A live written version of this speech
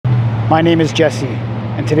My name is Jesse,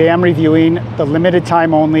 and today I'm reviewing the limited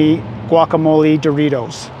time only Guacamole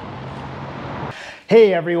Doritos.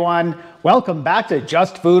 Hey everyone, welcome back to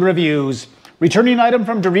Just Food Reviews. Returning item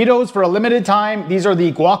from Doritos for a limited time, these are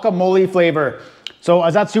the guacamole flavor. So I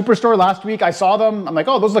was at Superstore last week, I saw them, I'm like,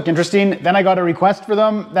 oh, those look interesting. Then I got a request for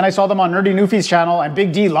them, then I saw them on Nerdy Newfie's channel, and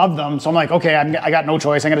Big D loved them. So I'm like, okay, I got no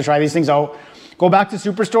choice, I'm gonna try these things out. Go back to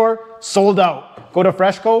Superstore, sold out. Go to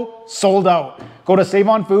Freshco, sold out. Go to Save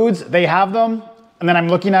On Foods, they have them. And then I'm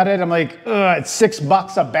looking at it, I'm like, it's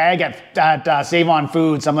 $6 a bag at Save On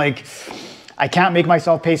Foods. I'm like, I can't make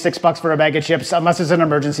myself pay $6 for a bag of chips unless it's an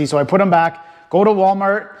emergency. So I put them back, go to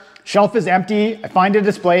Walmart, shelf is empty. I find a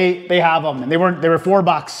display, they have them. And they were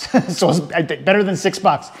 $4. So it's better than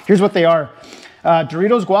 $6. Here's what they are.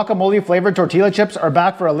 Doritos Guacamole flavored tortilla chips are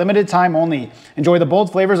back for a limited time only. Enjoy the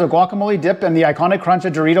bold flavors of guacamole dip and the iconic crunch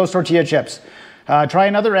of Doritos tortilla chips. Try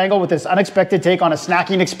another angle with this unexpected take on a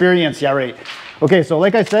snacking experience. Yeah, right. Okay, so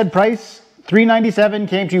like I said, price $3.97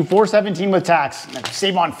 came to $4.17 with tax.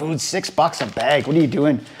 Save On Foods, $6 a bag. What are you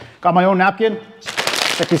doing? Got my own napkin.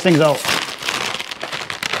 Check these things out.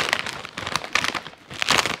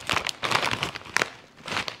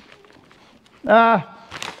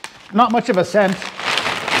 Not much of a scent.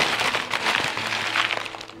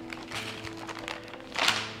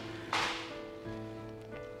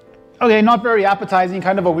 Okay, not very appetizing,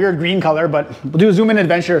 kind of a weird green color, but we'll do a zoom in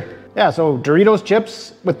adventure. Yeah, so Doritos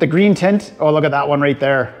chips with the green tint. Oh, look at that one right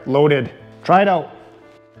there, loaded. Try it out.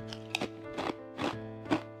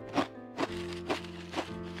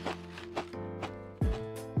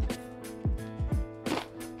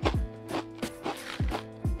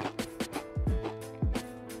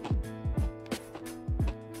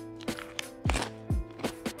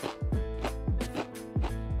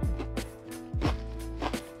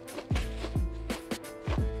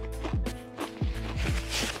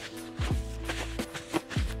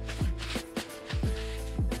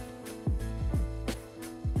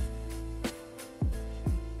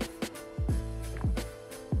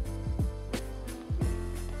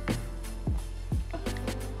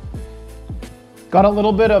 Got a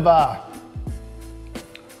little bit of a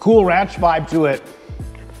Cool Ranch vibe to it.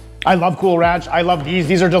 I love Cool Ranch. I love these.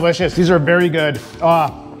 These are delicious. These are very good.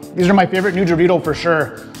 These are my favorite new Dorito for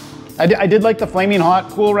sure. I did like the Flaming Hot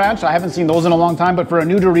Cool Ranch. I haven't seen those in a long time, but for a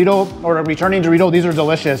new Dorito or a returning Dorito, these are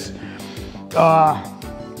delicious. How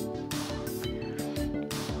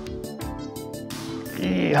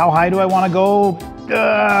high do I want to go?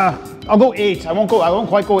 I'll go 8. I won't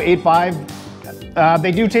quite go 8.5.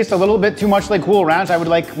 They do taste a little bit too much like Cool Ranch. I would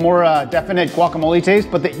like more definite guacamole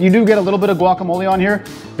taste, but you do get a little bit of guacamole on here.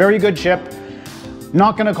 Very good chip.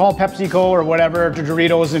 Not gonna call PepsiCo or whatever to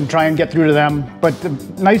Doritos and try and get through to them, but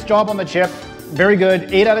nice job on the chip. Very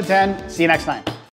good, 8 out of 10. See you next time.